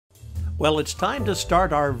Well, it's time to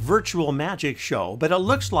start our virtual magic show, but it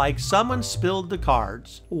looks like someone spilled the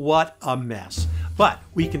cards. What a mess. But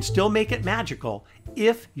we can still make it magical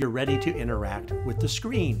if you're ready to interact with the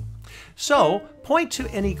screen. So, point to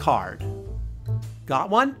any card.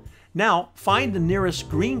 Got one? Now, find the nearest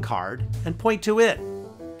green card and point to it.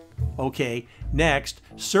 Okay, next,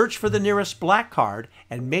 search for the nearest black card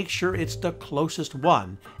and make sure it's the closest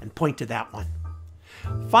one and point to that one.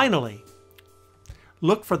 Finally,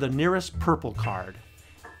 look for the nearest purple card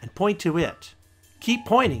and point to it. Keep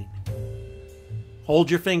pointing. Hold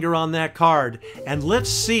your finger on that card and let's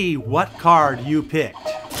see what card you picked.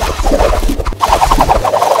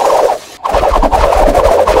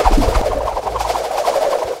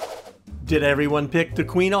 Did everyone pick the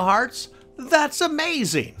Queen of Hearts? That's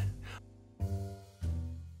amazing!